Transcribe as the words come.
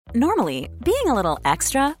Normally, being a little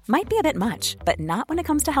extra might be a bit much, but not when it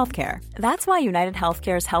comes to healthcare. That's why United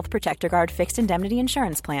Healthcare's Health Protector Guard fixed indemnity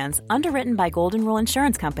insurance plans, underwritten by Golden Rule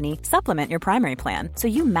Insurance Company, supplement your primary plan so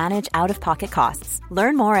you manage out-of-pocket costs.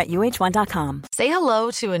 Learn more at uh1.com. Say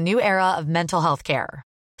hello to a new era of mental health care.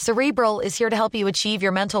 Cerebral is here to help you achieve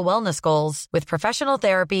your mental wellness goals with professional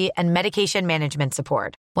therapy and medication management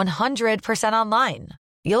support. 100% online.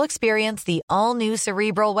 You'll experience the all-new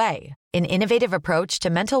Cerebral Way, an innovative approach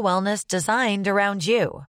to mental wellness designed around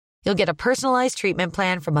you. You'll get a personalized treatment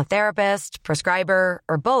plan from a therapist, prescriber,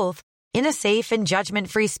 or both in a safe and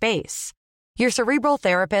judgment-free space. Your Cerebral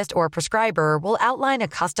therapist or prescriber will outline a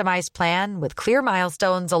customized plan with clear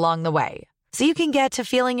milestones along the way, so you can get to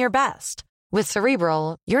feeling your best. With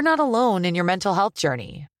Cerebral, you're not alone in your mental health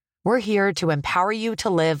journey. We're here to empower you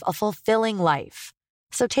to live a fulfilling life.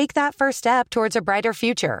 So take that first step towards a brighter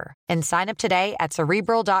future and sign up today at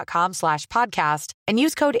Cerebral.com/podcast and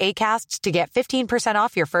use code ACAST to get 15%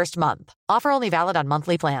 off your first month. Offer only valid on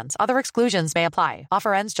monthly plans. Other exclusions may apply.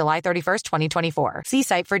 Offer ends July 31st, 2024. See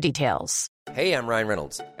site for details. Hey, I'm Ryan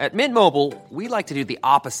Reynolds. At Mint Mobile, we like to do the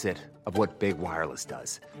opposite of what Big Wireless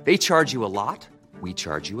does. They charge you a lot. We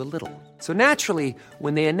charge you a little. So naturally,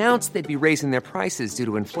 when they announced they'd be raising their prices due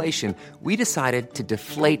to inflation, we decided to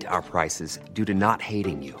deflate our prices due to not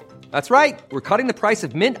hating you. That's right. We're cutting the price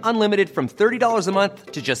of Mint Unlimited from $30 a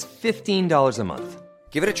month to just $15 a month.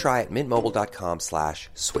 Give it a try at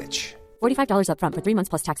mintmobile.com/switch. $45 up front for 3 months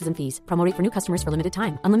plus taxes and fees. Promo rate for new customers for limited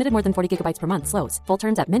time. Unlimited more than 40 gigabytes per month. Slows full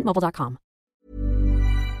terms at mintmobile.com.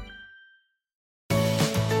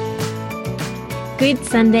 Good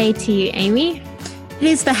Sunday to you, Amy. It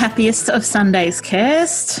is the happiest of Sundays,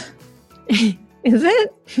 Kirst. Is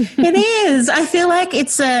it? It is. I feel like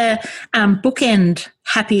it's a bookend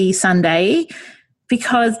happy Sunday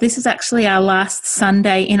because this is actually our last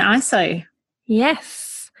Sunday in ISO.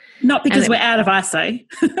 Yes. Not because we're out of ISO.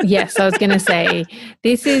 Yes, I was going to say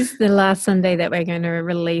this is the last Sunday that we're going to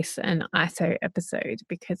release an ISO episode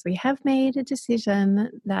because we have made a decision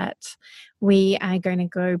that we are going to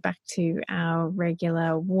go back to our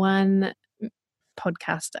regular one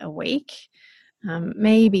podcast a week,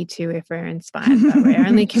 maybe two if we're inspired, but we're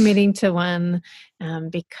only committing to one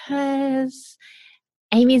because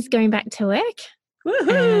Amy's going back to work.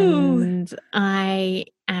 Woohoo! And I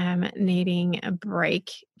am needing a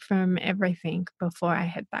break from everything before I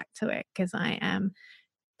head back to work because I am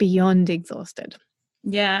beyond exhausted.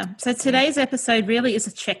 Yeah. So today's episode really is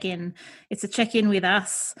a check-in. It's a check-in with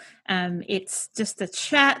us. It's just a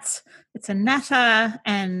chat. It's a natter,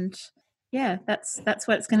 and yeah, that's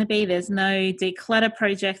what it's going to be. There's no declutter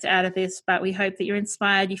project out of this, but we hope that you're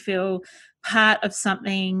inspired. You feel part of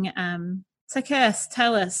something. So Kirst,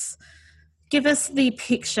 tell us. Give us the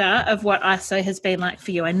picture of what ISO has been like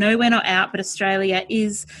for you. I know we're not out, but Australia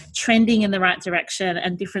is trending in the right direction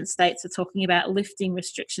and different states are talking about lifting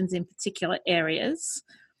restrictions in particular areas.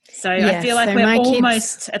 So yes, I feel like we're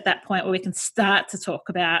almost at that point where we can start to talk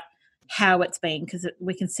about how it's been because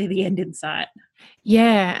we can see the end in sight.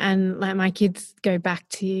 Yeah, and like my kids go back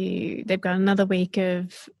to, they've got another week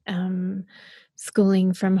of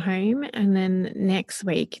schooling from home, and then next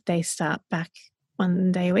week they start back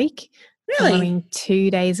 1 day a week. Really? Following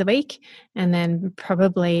 2 days a week, and then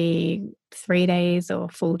probably 3 days or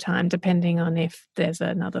full time, depending on if there's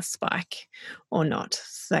another spike or not.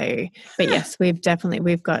 So, but yes, we've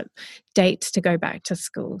got dates to go back to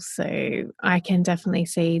school. So I can definitely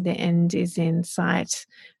see the end is in sight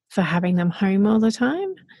for having them home all the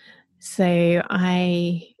time. So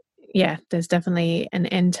there's definitely an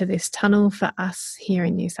end to this tunnel for us here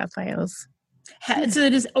in New South Wales. So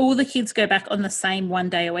does all the kids go back on the same 1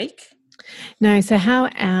 day a week? No, so how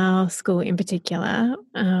our school in particular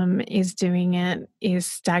is doing it is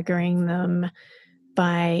staggering them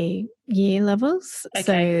by year levels. Okay.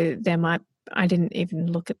 So I didn't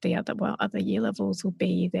even look at the other year levels will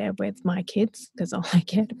be there with my kids because all I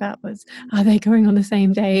cared about was, are they going on the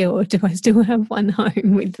same day or do I still have one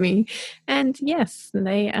home with me? And yes,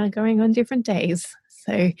 they are going on different days.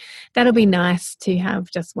 So that'll be nice to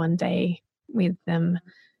have just 1 day with them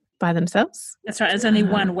by themselves. That's right. There's only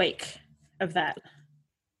 1 week of that.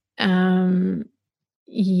 No.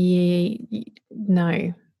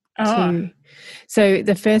 Oh. 2. So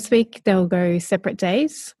the first week they'll go separate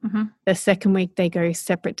days. Mm-hmm. The second week they go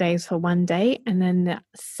separate days for 1 day, and then the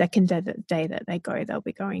second day that they go, they'll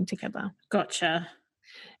be going together. Gotcha.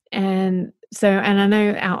 And I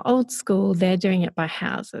know our old school, they're doing it by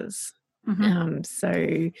houses. Mm-hmm.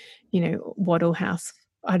 So Wattle House.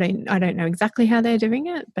 I don't know exactly how they're doing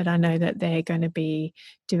it, but I know that they're going to be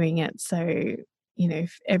doing it. So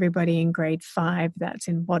everybody in grade 5 that's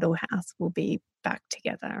in Wattle House will be back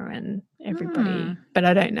together, and everybody. But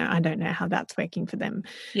I don't know how that's working for them.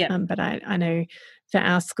 Yeah. But I know for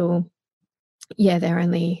our school, they're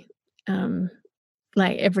only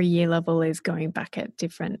like every year level is going back at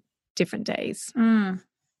different days.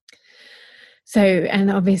 So, and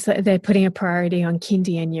obviously they're putting a priority on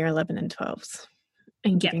kindy and year 11 and 12s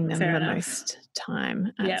and giving them the most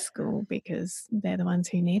time at school because they're the ones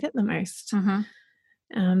who need it the most.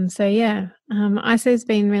 ISO's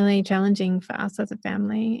been really challenging for us as a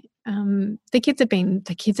family. The kids have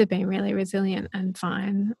been really resilient and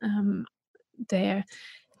fine. They're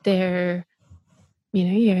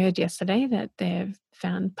you heard yesterday that they've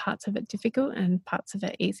found parts of it difficult and parts of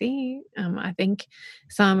it easy. I think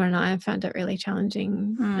Sama and I have found it really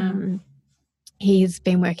challenging. He's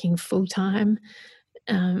been working full time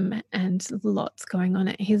and lots going on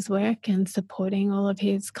at his work and supporting all of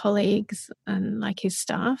his colleagues and like his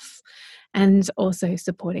staff, and also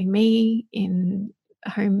supporting me in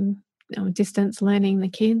home distance learning the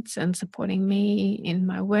kids and supporting me in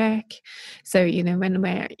my work. So, when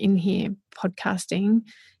we're in here podcasting,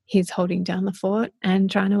 he's holding down the fort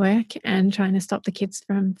and trying to work and trying to stop the kids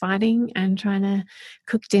from fighting and trying to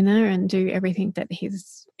cook dinner and do everything that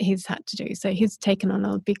he's had to do. So he's taken on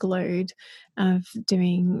a big load of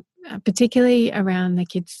doing, particularly around the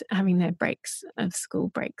kids having their breaks of school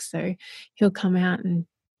breaks. So he'll come out and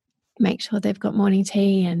make sure they've got morning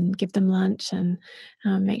tea and give them lunch and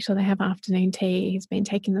make sure they have afternoon tea. He's been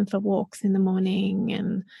taking them for walks in the morning,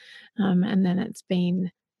 and then it's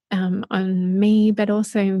been on me, but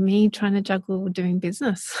also me trying to juggle doing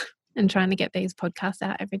business and trying to get these podcasts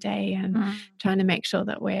out every day and trying to make sure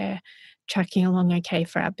that we're tracking along okay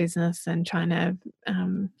for our business and trying to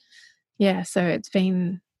so it's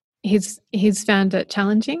been he's found it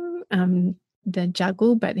challenging, the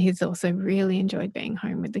juggle, but he's also really enjoyed being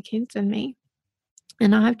home with the kids and me,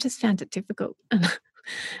 and I've just found it difficult and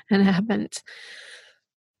I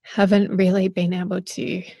haven't really been able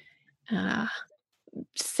to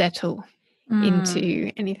settle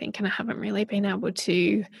into anything, and I haven't really been able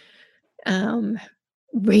to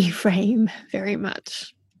reframe very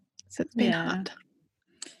much, so it's been hard.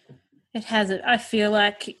 It has. I feel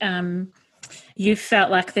like you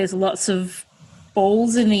felt like there's lots of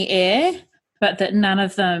balls in the air, but that none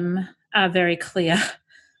of them are very clear.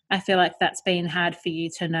 I feel like that's been hard for you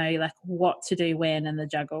to know, like, what to do when and the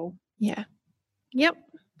juggle. Yeah. Yep.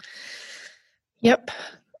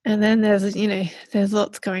 And then there's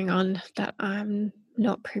lots going on that I'm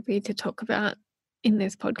not privy to talk about in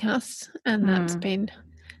this podcast, and that's been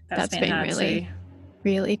really,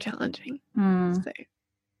 really challenging. So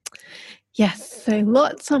yes, so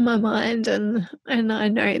lots on my mind, and I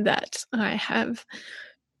know that I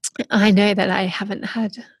haven't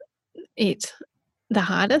had it the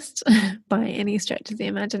hardest by any stretch of the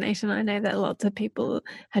imagination. I know that lots of people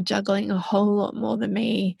are juggling a whole lot more than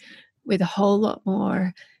me, with a whole lot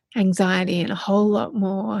more anxiety and a whole lot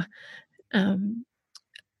more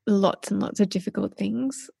lots and lots of difficult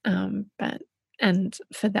things. And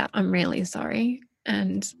for that, I'm really sorry.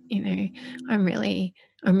 And I'm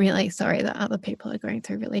really sorry that other people are going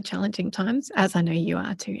through really challenging times, as I know you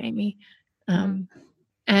are too, Amy.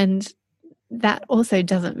 And that also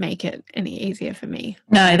doesn't make it any easier for me.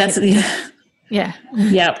 No, that's yeah,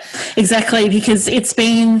 exactly, because it's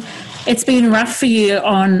been rough for you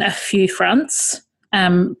on a few fronts.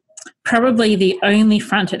 Probably the only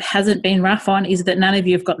front it hasn't been rough on is that none of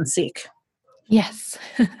you have gotten sick. Yes.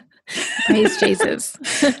 Praise Jesus.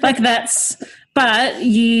 But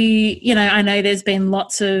I know there's been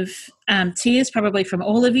lots of tears probably from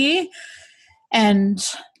all of you, and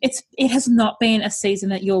it has not been a season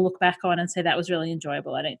that you'll look back on and say that was really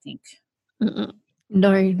enjoyable, I don't think.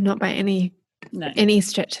 No, not by any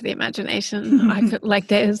stretch of the imagination. I could,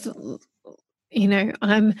 there's,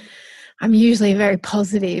 I'm usually very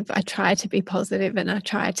positive. I try to be positive, and I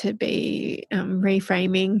try to be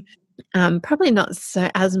reframing. Probably not so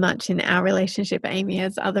as much in our relationship, Amy,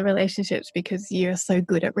 as other relationships, because you're so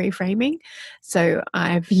good at reframing. So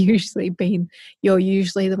you're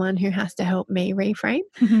usually the one who has to help me reframe.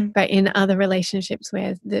 But in other relationships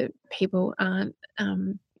where the people aren't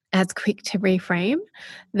as quick to reframe,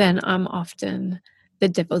 then I'm often the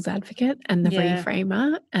devil's advocate and the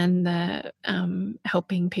reframer and the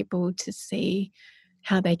helping people to see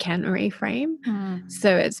how they can reframe.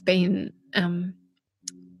 So it's been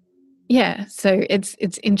so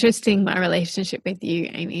it's interesting, my relationship with you,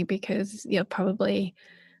 Amy, because you're probably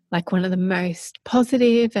like one of the most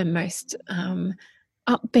positive and most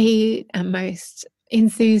upbeat and most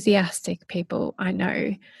enthusiastic people I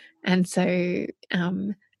know. And so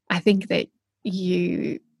I think that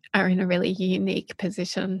you are in a really unique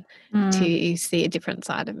position to see a different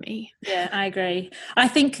side of me. Yeah, I agree. I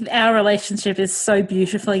think our relationship is so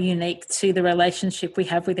beautifully unique to the relationship we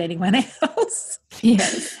have with anyone else.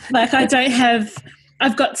 Yes. Like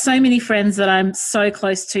I've got so many friends that I'm so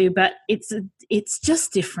close to, but it's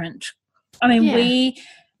just different. I mean, Yeah.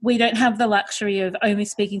 we don't have the luxury of only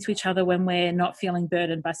speaking to each other when we're not feeling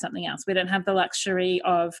burdened by something else. We don't have the luxury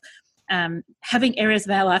of having areas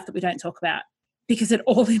of our life that we don't talk about, because it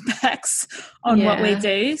all impacts on what we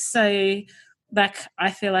do. So like,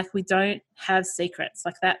 I feel like we don't have secrets.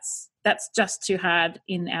 Like that's just too hard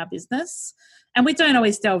in our business. And we don't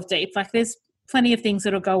always delve deep. Like there's plenty of things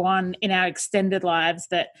that'll go on in our extended lives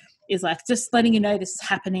that is like just letting you know this is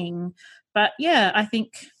happening. But yeah, I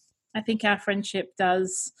think our friendship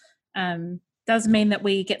does mean that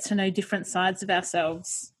we get to know different sides of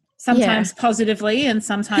ourselves. Sometimes positively, and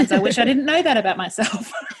sometimes I wish I didn't know that about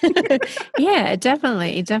myself. Yeah,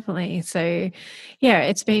 definitely. So, yeah,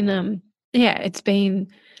 it's been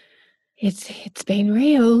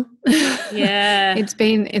real. Yeah, it's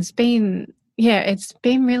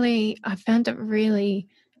been really. I found it really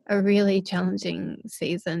a really challenging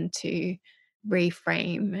season to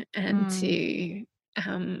reframe and to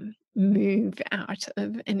move out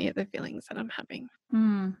of any of the feelings that I'm having.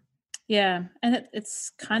 Yeah, and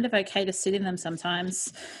it's kind of okay to sit in them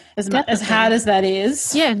sometimes, as hard as that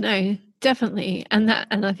is. Yeah, no, definitely, and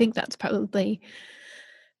I think that's probably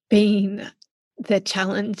been the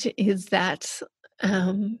challenge, is that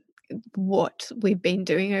what we've been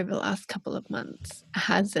doing over the last couple of months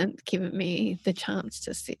hasn't given me the chance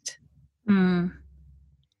to sit. Yeah.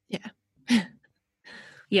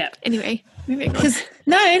 Yeah. Anyway, moving on.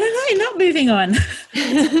 No, not moving on.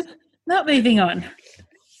 Not moving on.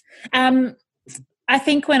 I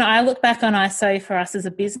think when I look back on ISO for us as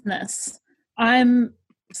a business, I'm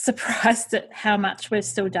surprised at how much we've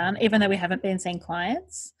still done, even though we haven't been seeing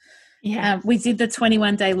clients. Yeah. We did the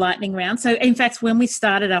 21-day lightning round. So, in fact, when we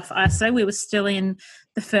started off ISO, we were still in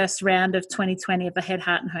the first round of 2020 of the Head,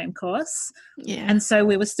 Heart and Home course. Yeah. And so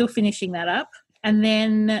we were still finishing that up. And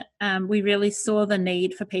then we really saw the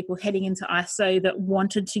need for people heading into ISO that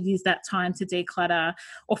wanted to use that time to declutter,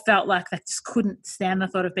 or felt like they just couldn't stand the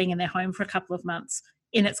thought of being in their home for a couple of months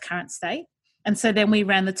in its current state. And so then we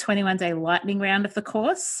ran the 21-day lightning round of the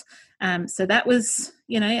course. So that was,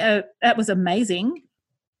 that was amazing.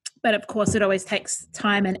 But of course, it always takes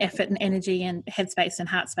time and effort and energy and headspace and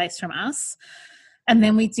heart space from us. And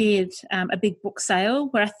then we did a big book sale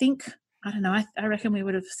where I reckon we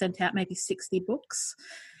would have sent out maybe 60 books.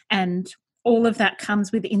 And all of that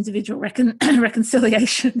comes with individual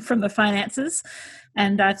reconciliation from the finances.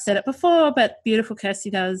 And I've said it before, but beautiful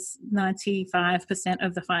Kirsty does 95%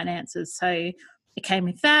 of the finances. So it came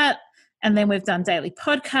with that. And then we've done daily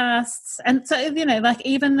podcasts. And so,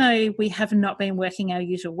 even though we have not been working our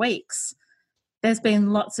usual weeks, there's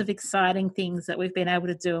been lots of exciting things that we've been able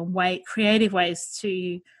to do and creative ways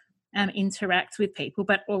to interact with people.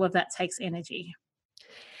 But all of that takes energy.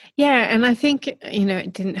 Yeah, and I think,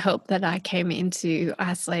 it didn't help that I came into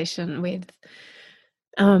isolation with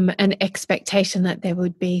an expectation that there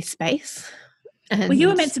would be space. Well, you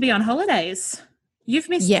were meant to be on holidays. You've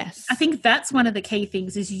missed. Yes. I think that's one of the key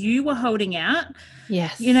things, is you were holding out.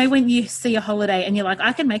 Yes. When you see a holiday and you're like,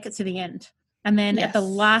 I can make it to the end. And then at the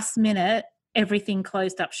last minute, everything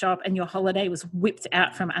closed up shop and your holiday was whipped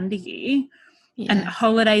out from under you. Yeah. And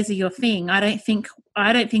holidays are your thing. I don't think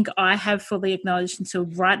I have fully acknowledged until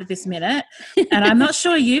right at this minute. And I'm not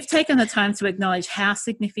sure you've taken the time to acknowledge how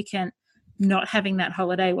significant not having that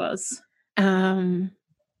holiday was.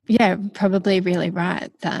 Yeah, probably really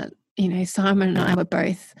right that, Simon and I were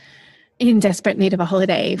both in desperate need of a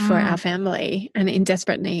holiday for our family, and in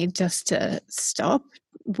desperate need just to stop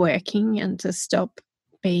working and to stop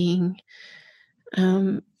being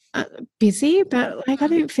busy. But I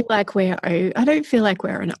don't feel like we're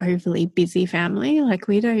an overly busy family. Like,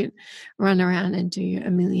 we don't run around and do a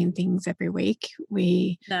million things every week.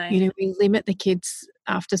 We limit the kids'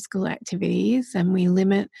 after school activities, and we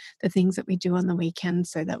limit the things that we do on the weekend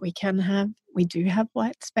so that we do have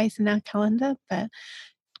white space in our calendar. But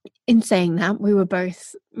in saying that, we were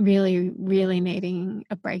both really, really needing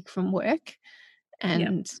a break from work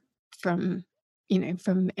and from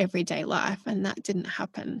everyday life, and that didn't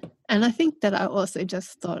happen. And I think that I also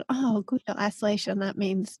just thought, good, isolation, that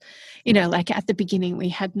means, like at the beginning we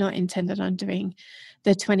had not intended on doing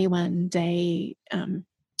the 21-day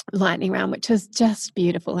lightning round, which was just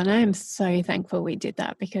beautiful, and I am so thankful we did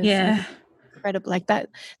that, because incredible. Like that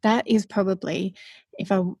is probably,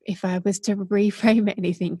 if I was to reframe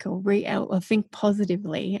anything or think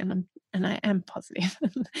positively, and and I am positive,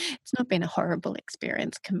 it's not been a horrible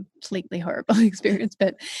experience, completely horrible experience,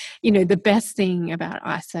 but, the best thing about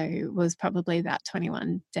ISO was probably that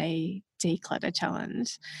 21-day declutter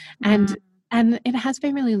challenge. And it has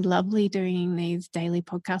been really lovely doing these daily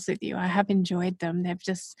podcasts with you. I have enjoyed them.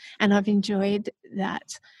 And I've enjoyed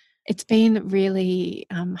that. It's been really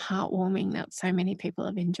heartwarming that so many people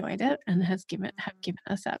have enjoyed it and have given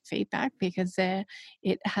us that feedback, because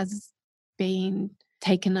it has been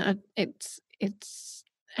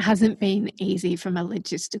hasn't been easy from a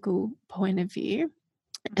logistical point of view,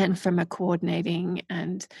 and from a coordinating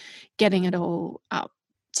and getting it all up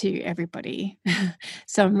to everybody.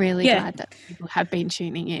 So I'm really glad that people have been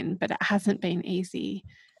tuning in, but it hasn't been easy.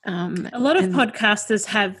 A lot of podcasters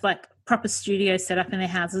have like proper studios set up in their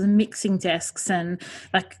houses and mixing desks and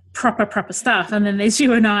like proper stuff. And then there's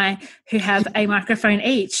you and I who have a microphone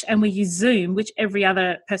each, and we use Zoom, which every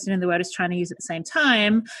other person in the world is trying to use at the same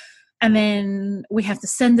time. And then we have to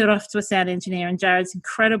send it off to a sound engineer, and Jared's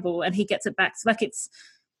incredible, and he gets it back. So like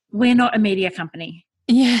we're not a media company.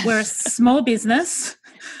 Yes. We're a small business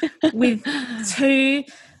with 2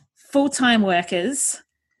 full-time workers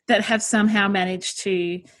that have somehow managed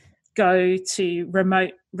to go to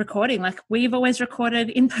remote recording. Like we've always recorded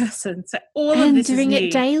in person. So all of this doing is new.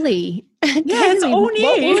 It daily. Yeah, it's all new.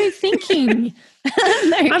 What were we thinking?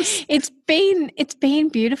 It's been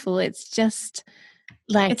beautiful. It's just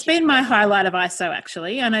like, it's been my highlight of ISO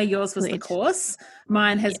actually. I know yours was the course.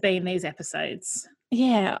 Mine has been these episodes.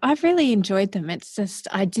 Yeah, I've really enjoyed them. It's just,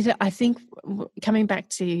 I think coming back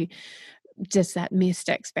to just that missed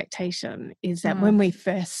expectation is that when we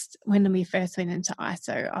first went into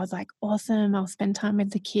ISO, I was like, awesome, I'll spend time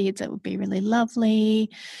with the kids. It would be really lovely.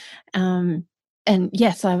 And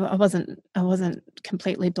yes, I wasn't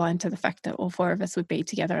completely blind to the fact that all 4 of us would be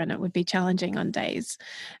together and it would be challenging on days.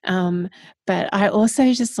 But I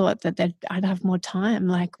also just thought that I'd have more time.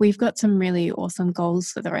 Like we've got some really awesome goals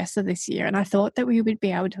for the rest of this year, and I thought that we would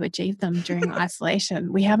be able to achieve them during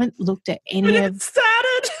isolation. We haven't looked at any of.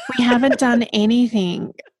 We haven't done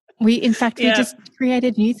anything. We just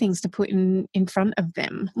created new things to put in front of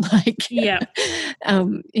them. So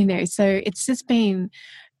it's just been.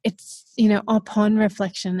 Upon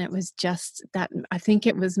reflection, it was just that I think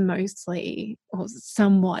it was mostly or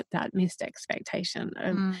somewhat that missed expectation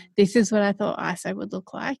of this is what I thought ISO would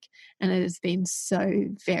look like, and it has been so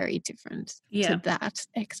very different to that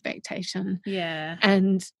expectation. Yeah.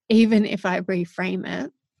 And even if I reframe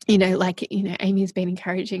it, Amy's been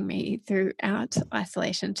encouraging me throughout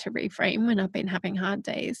isolation to reframe when I've been having hard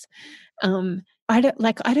days. I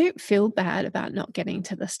don't feel bad about not getting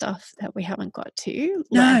to the stuff that we haven't got to.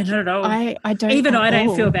 No, not at all. I don't. Even I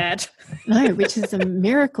don't feel bad. No, which is a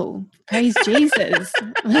miracle. Praise Jesus.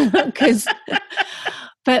 There's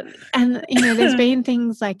been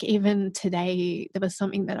things like even today, there was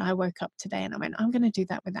something that I woke up today and I went, I'm going to do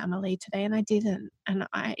that with Emily today, and I didn't. And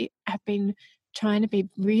I have been trying to be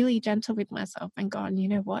really gentle with myself and gone, you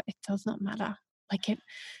know what, it does not matter.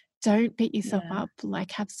 Don't beat yourself up.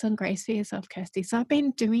 Like, have some grace for yourself, Kirsty. So I've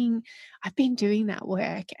been doing that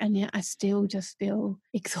work, and yet I still just feel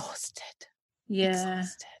exhausted. Yeah.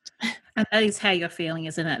 And that is how you're feeling,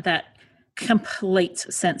 isn't it? That complete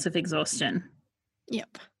sense of exhaustion.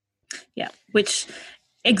 Yep. Yeah. Which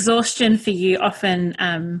exhaustion for you often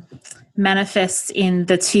manifests in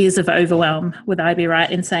the tears of overwhelm. Would I be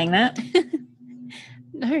right in saying that?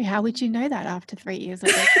 No, how would you know that after 3 years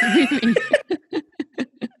of working with me?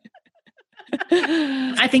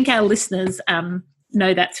 I think our listeners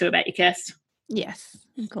know that too about you, Kirst. Yes,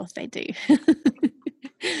 of course they do.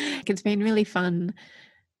 It's been really fun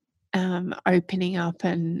opening up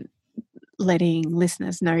and letting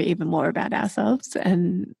listeners know even more about ourselves,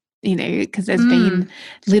 and because there's been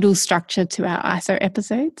little structure to our ISO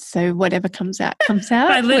episodes, so whatever comes out comes out.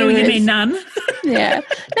 By little you mean none. Yeah,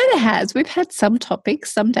 no, there has. We've had some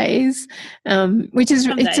topics some days,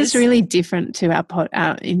 it's just really different to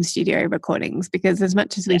our in-studio recordings, because as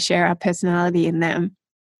much as we share our personality in them,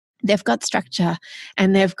 they've got structure,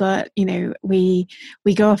 and they've got, we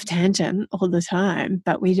go off tangent all the time,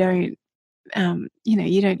 but we don't,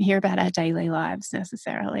 you don't hear about our daily lives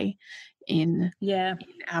necessarily in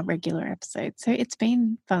our regular episodes. So it's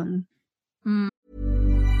been fun.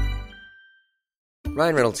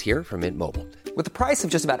 Ryan Reynolds here from Mint Mobile. With the price of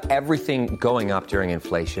just about everything going up during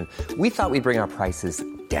inflation, we thought we'd bring our prices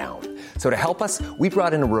down. So to help us, we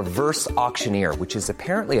brought in a reverse auctioneer, which is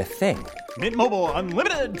apparently a thing. Mint Mobile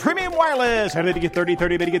Unlimited Premium Wireless. How to get 30,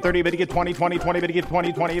 30, bit to get 30, bit to get 20, 20, 20, bit to get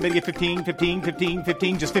 20, 20, bit to get 15, 15, 15,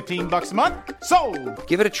 15, just $15 a month? Sold!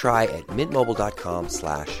 Give it a try at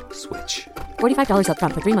mintmobile.com/switch. $45 up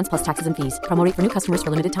front for 3 months plus taxes and fees. Promo rate for new customers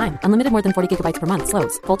for limited time. Unlimited more than 40 gigabytes per month.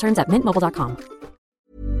 Slows full terms at mintmobile.com.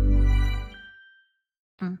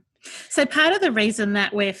 So part of the reason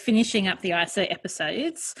that we're finishing up the ISO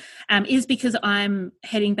episodes is because I'm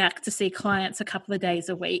heading back to see clients a couple of days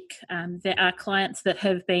a week. There are clients that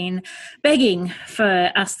have been begging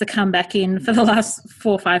for us to come back in for the last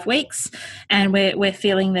 4 or 5 weeks, and we're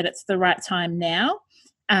feeling that it's the right time now.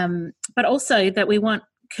 But also that we want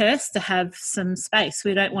Kirst to have some space.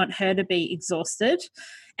 We don't want her to be exhausted.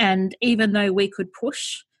 And even though we could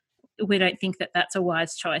push, we don't think that that's a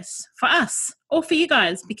wise choice for us or for you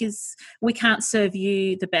guys, because we can't serve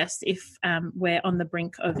you the best if we're on the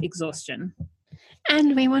brink of exhaustion.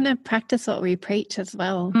 And we want to practice what we preach as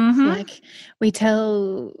well. Mm-hmm. Like we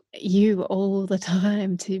tell you all the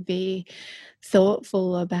time to be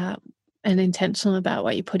thoughtful about and intentional about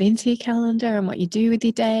what you put into your calendar and what you do with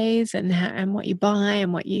your days and what you buy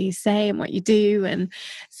and what you say and what you do. And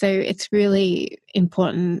so it's really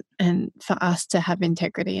important and for us to have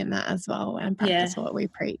integrity in that as well and practice what we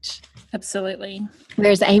preach. Absolutely.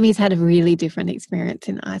 Whereas Amy's had a really different experience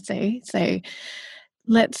in ISO. So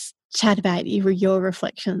let's chat about your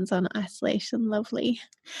reflections on isolation, lovely.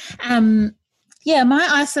 My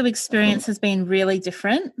ISO experience has been really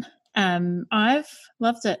different. I've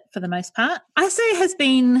loved it for the most part. ISO has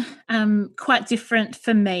been quite different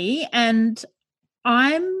for me, and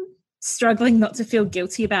I'm struggling not to feel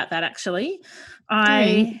guilty about that, actually.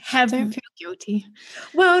 Don't feel guilty.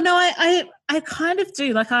 Well, no, I kind of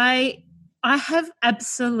do. Like I have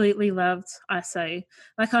absolutely loved ISO.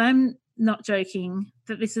 Like I'm not joking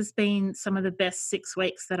that this has been some of the best 6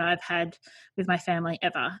 weeks that I've had with my family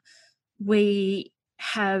ever. We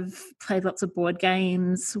have played lots of board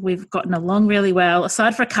games. We've gotten along really well.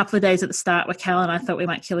 Aside for a couple of days at the start where Cal and I thought we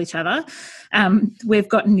might kill each other, we've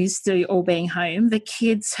gotten used to all being home. The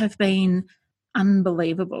kids have been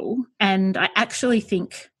unbelievable. And I actually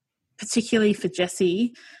think, particularly for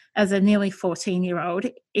Jesse, as a nearly 14-year-old,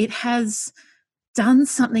 it has done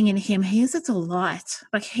something in him. He is a delight.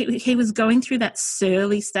 Like he was going through that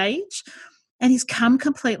surly stage, and he's come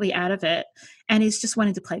completely out of it, and he's just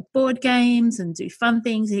wanting to play board games and do fun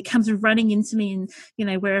things. And he comes running into me and,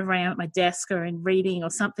 wherever I am at my desk or in reading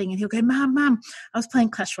or something, and he'll go, Mum, I was playing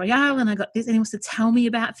Clash Royale and I got this, and he wants to tell me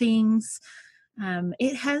about things.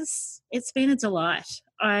 It's been a delight.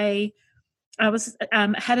 I was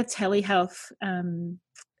had a telehealth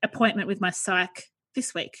appointment with my psych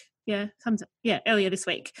this week. Earlier this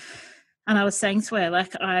week. And I was saying to her,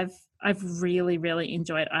 like, I've really, really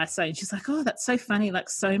enjoyed ISO. And she's like, oh, that's so funny. Like,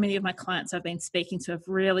 so many of my clients I've been speaking to have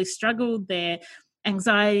really struggled. Their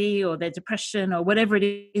anxiety or their depression or whatever it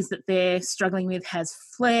is that they're struggling with has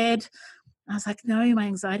flared. I was like, no, my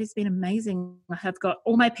anxiety's been amazing. I have got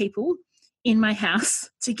all my people in my house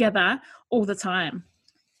together all the time.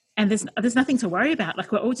 And there's nothing to worry about.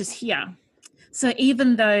 Like, we're all just here. So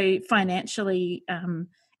even though financially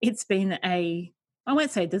it's been I won't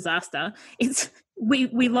say disaster,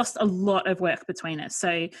 we lost a lot of work between us.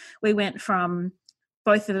 So we went from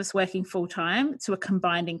both of us working full-time to a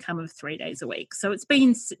combined income of 3 days a week. So it's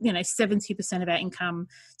been, 70% of our income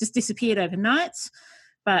just disappeared overnight.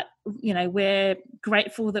 But, we're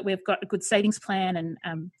grateful that we've got a good savings plan,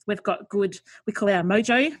 and we've got good, we call our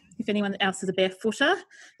mojo. If anyone else is a barefoot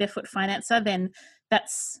financer, then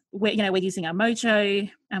we're using our mojo,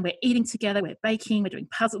 and we're eating together, we're baking, we're doing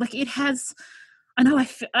puzzles. Like it has, I know I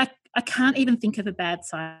can't even think of a bad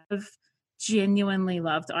side. I've genuinely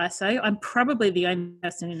loved ISO. I'm probably the only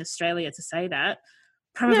person in Australia to say that.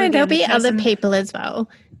 No, there'll be other people as well.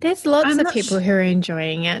 There's lots of people who are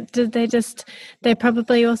enjoying it. They're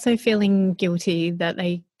probably also feeling guilty that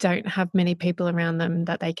they don't have many people around them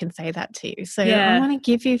that they can say that to. So I want to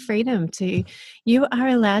give you freedom you are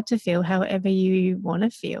allowed to feel however you want to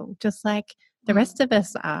feel, just like the rest of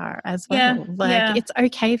us are as well. It's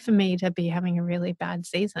okay for me to be having a really bad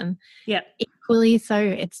season. Yeah. Equally so,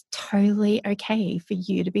 it's totally okay for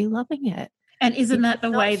you to be loving it. And isn't that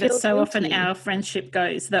the way that so often our friendship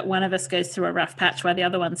goes, that one of us goes through a rough patch while the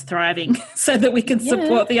other one's thriving so that we can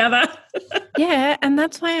support the other? Yeah, and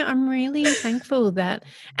that's why I'm really thankful that,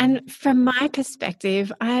 and from my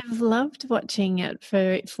perspective, I've loved watching it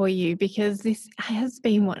for you, because this has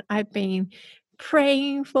been what I've been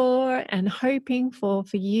praying for and hoping for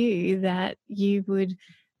you, that you would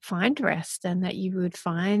find rest and that you would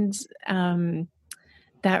find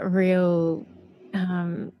that real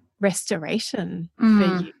restoration for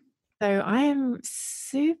you. So I am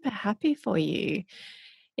super happy for you.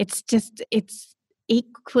 It's just, it's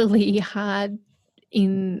equally hard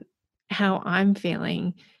in how I'm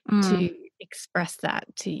feeling to express that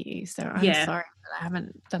to you. So I'm Yeah. sorry that I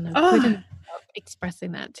haven't done a good Oh, enough job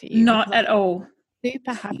expressing that to you, because not at all. I'm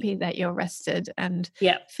super happy that you're rested and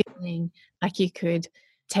Yeah. feeling like you could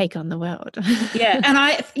take on the world. Yeah,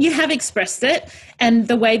 and you have expressed it, and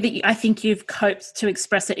the way that I think you've coped to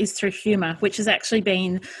express it is through humour, which has actually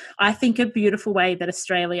been, I think, a beautiful way that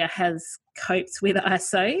Australia has coped with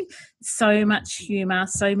ISO. So much humour,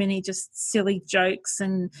 so many just silly jokes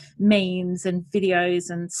and memes and videos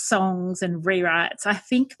and songs and rewrites. I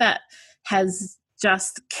think that has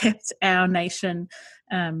just kept our nation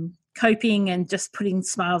coping and just putting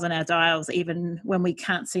smiles on our dials, even when we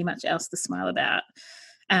can't see much else to smile about.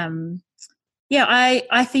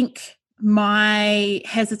 I think my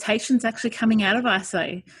hesitation's actually coming out of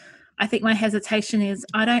ISO. I think my hesitation is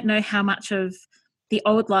I don't know how much of the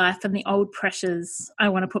old life and the old pressures I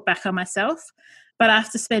want to put back on myself. But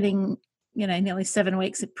after spending, nearly 7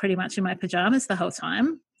 weeks pretty much in my pajamas the whole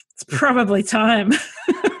time, it's probably time.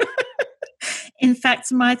 In fact,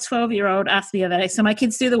 my 12-year-old asked me the other day, so my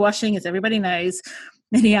kids do the washing, as everybody knows,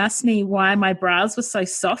 and he asked me why my bras were so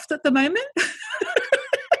soft at the moment.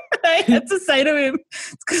 I had to say to him,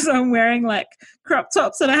 it's because I'm wearing like crop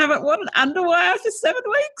tops and I haven't worn an underwire for 7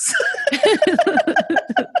 weeks.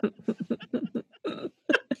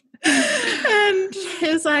 And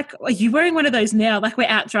he was like, are you wearing one of those now? Like, we're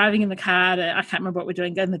out driving in the car I can't remember what we're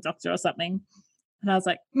doing, going to the doctor or something. And I was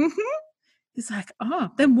like, He's like,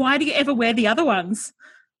 oh, then why do you ever wear the other ones?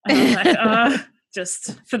 And I was like, oh,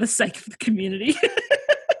 just for the sake of the community.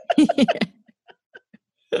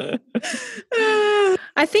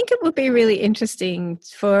 I think it would be really interesting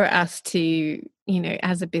for us to,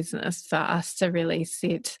 as a business, for us to really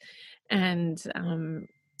sit and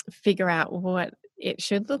figure out what it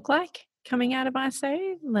should look like coming out of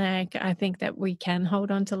ISO. Like, I think that we can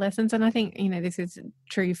hold on to lessons. And I think, this is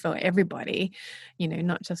true for everybody,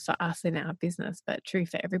 not just for us in our business, but true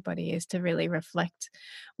for everybody, is to really reflect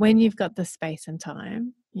when you've got the space and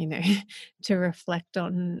time, to reflect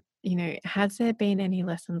on, has there been any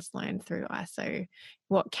lessons learned through ISO?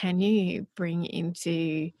 What can you bring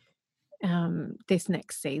into this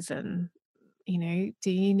next season?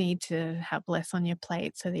 Do you need to have less on your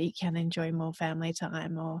plate so that you can enjoy more family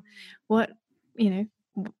time, or what,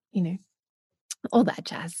 all that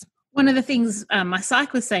jazz. One of the things my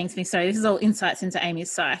psych was saying to me, so this is all insights into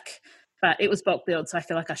Amy's psych, but it was bulk billed, so I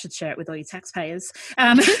feel like I should share it with all you taxpayers.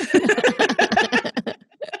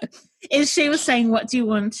 Is she was saying, what do you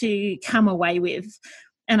want to come away with?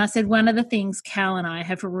 And I said, one of the things Cal and I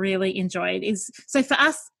have really enjoyed is, so for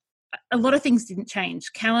us, a lot of things didn't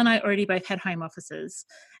change. Cal and I already both had home offices,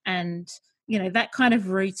 and that kind of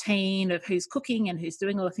routine of who's cooking and who's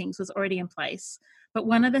doing all the things was already in place. But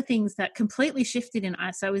one of the things that completely shifted in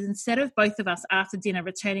ISO is, instead of both of us after dinner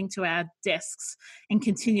returning to our desks and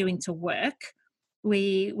continuing to work,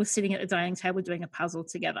 we were sitting at the dining table doing a puzzle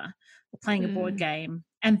together, or playing a board game.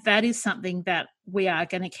 And that is something that we are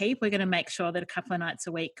going to keep. We're going to make sure that a couple of nights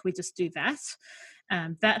a week we just do that.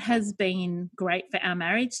 That has been great for our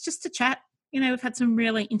marriage, just to chat. We've had some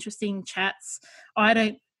really interesting chats. I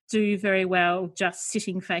don't do very well just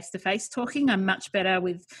sitting face-to-face talking. I'm much better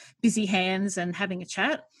with busy hands and having a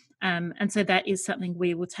chat. And so that is something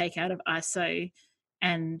we will take out of ISO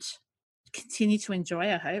and continue to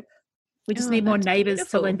enjoy, I hope. We just need more neighbours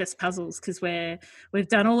to lend us puzzles, because we've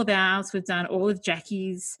done all of ours. We've done all of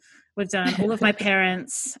Jackie's. We've done all of my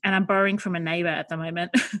parents, and I'm borrowing from a neighbour at the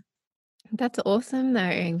moment. That's awesome though.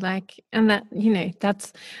 And that,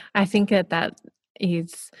 I think that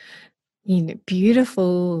is,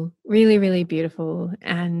 beautiful, really, really beautiful.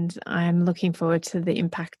 And I'm looking forward to the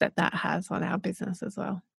impact that has on our business as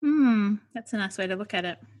well. That's a nice way to look at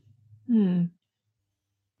it.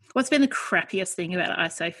 What's been the crappiest thing about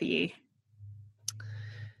ISO for you?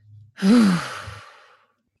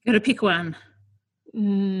 Got to pick one.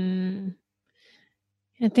 I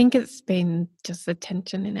think it's been just the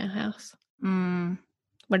tension in our house.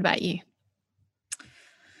 What about you?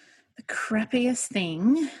 The crappiest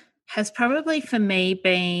thing has probably for me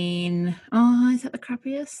been, is that the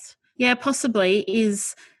crappiest? Yeah, possibly,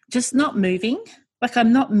 is just not moving. Like,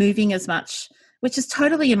 I'm not moving as much, which is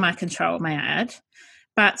totally in my control, may I add.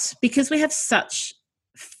 But because we have such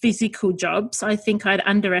physical jobs, I think I'd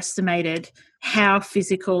underestimated how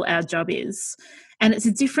physical our job is. And it's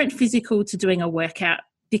a different physical to doing a workout,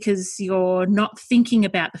 because you're not thinking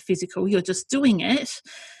about the physical, you're just doing it.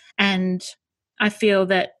 And I feel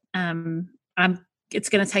that it's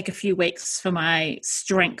going to take a few weeks for my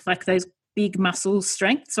strength, like those big muscle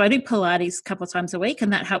strength. So I do Pilates a couple of times a week,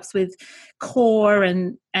 and that helps with core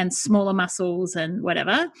and smaller muscles and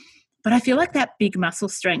whatever. But I feel like that big muscle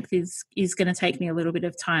strength is going to take me a little bit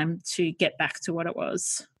of time to get back to what it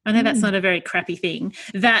was. I know that's not a very crappy thing.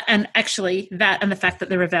 That and the fact that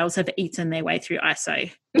the Revels have eaten their way through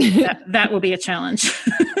ISO, that will be a challenge.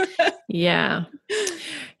 Yeah.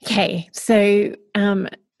 Okay. So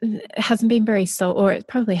it hasn't been very or it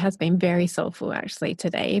probably has been very soulful actually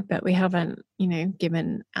today, but we haven't,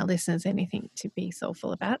 given our listeners anything to be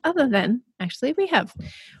soulful about other than actually we have.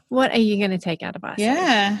 What are you going to take out of ISO?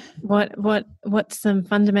 Yeah. What's some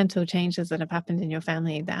fundamental changes that have happened in your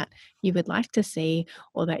family that you would like to see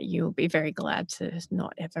or that you'll be very glad to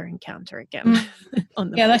not ever encounter again? On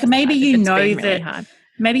the like maybe hard.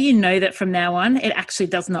 Maybe you know that from now on it actually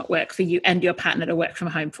does not work for you and your partner to work from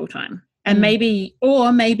home full time. And maybe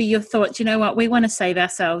you've thought, you know what, we want to save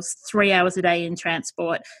ourselves 3 hours a day in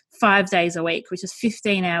transport, 5 days a week, which is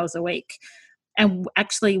 15 hours a week. And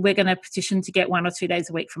actually we're going to petition to get 1 or 2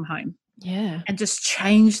 days a week from home. Yeah. And just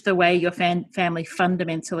change the way your family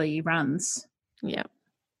fundamentally runs. Yeah.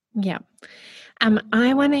 Yeah.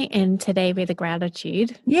 I want to end today with a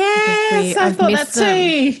gratitude. Yes, I thought that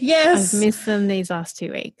too. Yes. I've missed them these last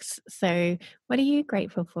 2 weeks. So what are you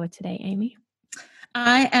grateful for today, Amy?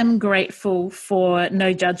 I am grateful for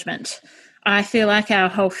no judgment. I feel like our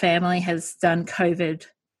whole family has done COVID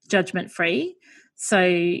judgment-free.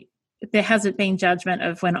 So there hasn't been judgment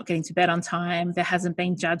of we're not getting to bed on time. There hasn't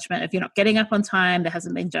been judgment of you're not getting up on time. There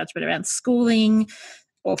hasn't been judgment around schooling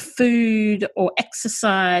or food or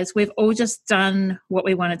exercise. We've all just done what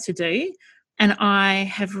we wanted to do. And I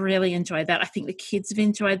have really enjoyed that. I think the kids have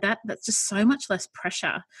enjoyed that. That's just so much less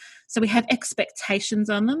pressure. So we have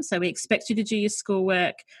expectations on them. So we expect you to do your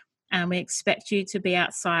schoolwork, and we expect you to be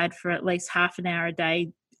outside for at least half an hour a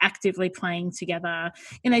day, actively playing together,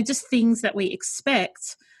 just things that we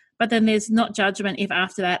expect. But then there's not judgment if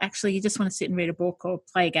after that, actually, you just want to sit and read a book or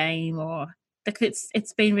play a game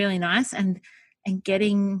it's been really nice and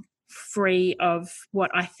getting free of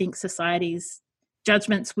what I think society's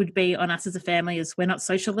judgments would be on us as a family as we're not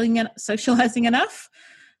socializing enough.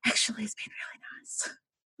 Actually, it's been really nice.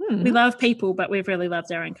 We love people, but we've really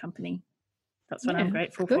loved our own company. That's what I'm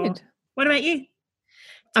grateful for. What about you?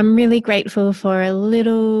 I'm really grateful for a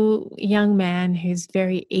little young man who's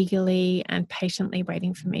very eagerly and patiently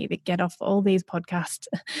waiting for me to get off all these podcasting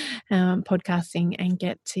and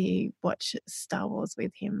get to watch Star Wars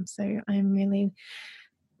with him. So I'm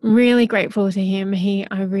really grateful to him.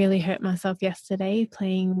 I really hurt myself yesterday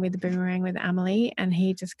playing with the boomerang with Emily, and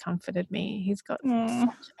he just comforted me. He's got such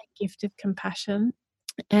a gift of compassion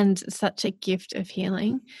and such a gift of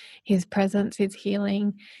healing. His presence is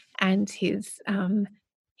healing, and he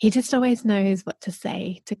just always knows what to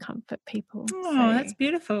say to comfort people. Oh, so that's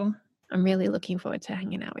beautiful. I'm really looking forward to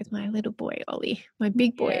hanging out with my little boy, Ollie, my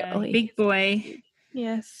big boy, Ollie. Big boy.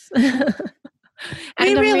 Yes. And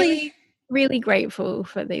I'm really grateful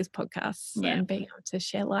for these podcasts and being able to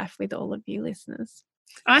share life with all of you listeners.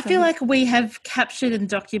 I feel like we have captured and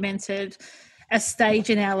documented a stage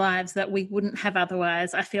in our lives that we wouldn't have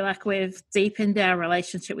otherwise. I feel like we've deepened our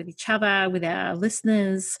relationship with each other, with our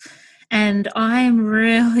listeners, and I'm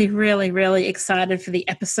really, really, really excited for the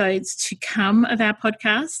episodes to come of our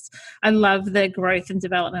podcast. I love the growth and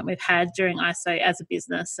development we've had during ISO as a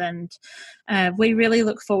business, and we really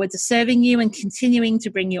look forward to serving you and continuing to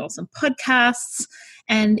bring you awesome podcasts.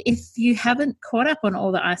 And if you haven't caught up on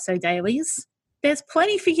all the ISO dailies, there's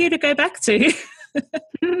plenty for you to go back to.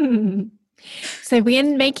 So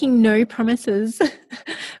we're making no promises.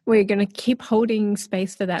 We're going to keep holding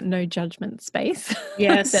space for that no judgment space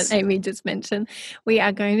that Amy just mentioned. We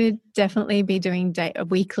are going to definitely be doing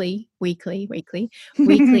weekly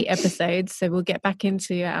episodes. So we'll get back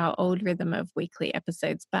into our old rhythm of weekly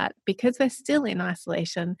episodes. But because we're still in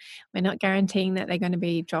isolation, we're not guaranteeing that they're going to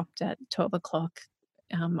be dropped at 12 o'clock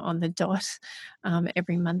on the dot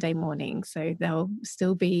every Monday morning. So they'll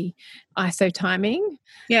still be ISO timing.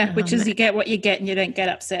 Yeah, which is you get what you get and you don't get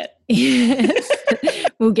upset. Yes.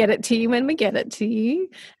 We'll get it to you when we get it to you.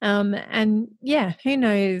 And yeah, who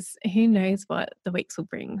knows what the weeks will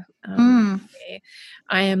bring. I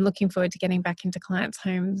am looking forward to getting back into clients'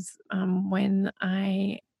 homes when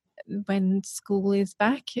school is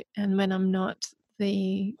back and when I'm not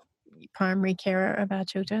the primary carer of our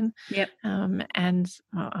children. Yep. And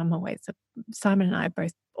I'm always Simon and I are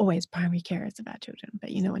both always primary carers of our children, but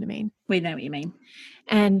you know what I mean. We know what you mean.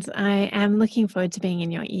 And I am looking forward to being in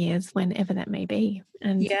your ears whenever that may be.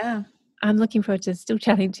 And I'm looking forward to still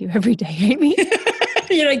chatting to you every day, Amy.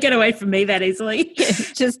 You don't get away from me that easily. Yeah,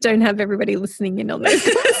 just don't have everybody listening in on those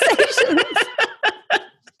conversations.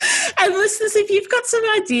 And listeners, if you've got some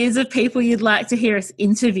ideas of people you'd like to hear us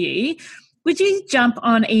interview, would you jump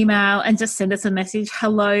on email and just send us a message,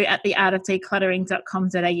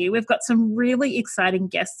 hello@theartofdecluttering.com.au. We've got some really exciting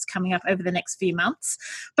guests coming up over the next few months.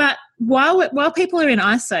 But while people are in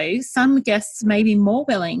ISO, some guests may be more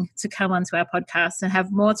willing to come onto our podcast and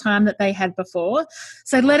have more time that they had before.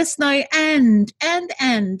 So let us know. And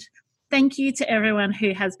thank you to everyone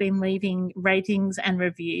who has been leaving ratings and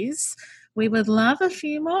reviews. We would love a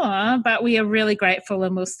few more, but we are really grateful,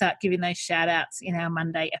 and we'll start giving those shout outs in our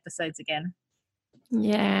Monday episodes again.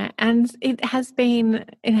 Yeah, and it has been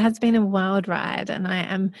a wild ride, and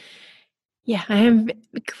I am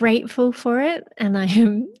grateful for it, and I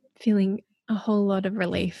am feeling a whole lot of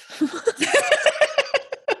relief.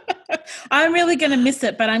 I'm really going to miss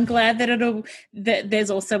it, but I'm glad that there's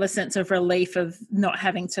also a sense of relief of not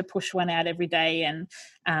having to push one out every day and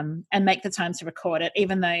make the time to record it,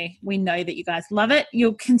 even though we know that you guys love it.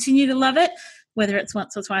 You'll continue to love it, whether it's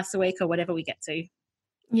once or twice a week or whatever we get to.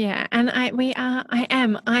 Yeah, and I know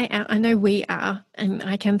we are, and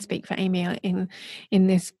I can speak for Amy in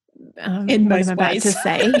this in most I'm about ways. to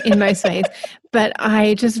say in most ways, but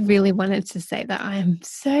I just really wanted to say that I am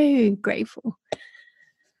so grateful.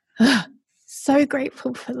 So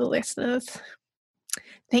grateful for the listeners.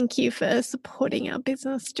 Thank you for supporting our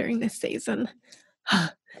business during this season.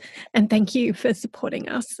 And thank you for supporting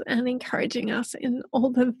us and encouraging us in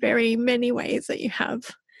all the very many ways that you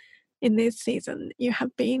have in this season. You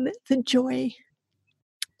have been the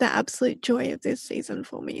absolute joy of this season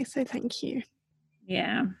for me. So thank you.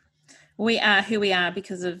 Yeah. We are who we are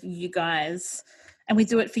because of you guys. And we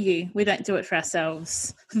do it for you. We don't do it for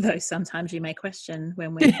ourselves, though sometimes you may question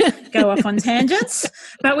when we go off on tangents.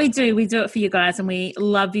 But we do. We do it for you guys, and we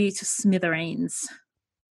love you to smithereens.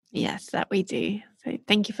 Yes, that we do. So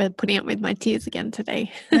thank you for putting up with my tears again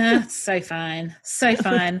today. So fine. So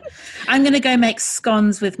fine. I'm going to go make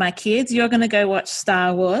scones with my kids. You're going to go watch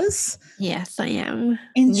Star Wars. Yes, I am.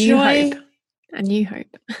 Enjoy. A new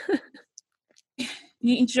hope.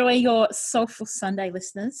 You enjoy your Soulful Sunday,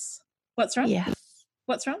 listeners. What's wrong? Yes.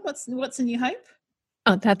 What's wrong? What's a new hope?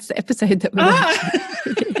 Oh, that's the episode that we're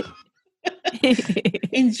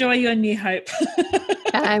Enjoy your new hope.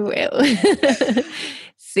 I will.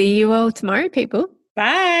 See you all tomorrow, people.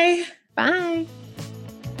 Bye. Bye.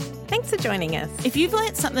 Thanks for joining us. If you've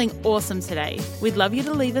learnt something awesome today, we'd love you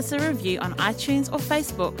to leave us a review on iTunes or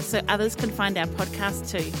Facebook so others can find our podcast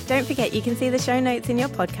too. Don't forget you can see the show notes in your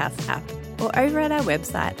podcast app or over at our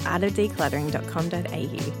website,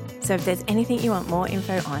 artofdecluttering.com.au. So if there's anything you want more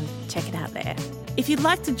info on, check it out there. If you'd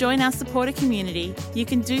like to join our supporter community, you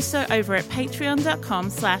can do so over at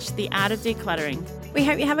patreon.com/theartofdecluttering. We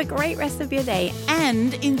hope you have a great rest of your day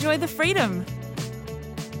and enjoy the freedom.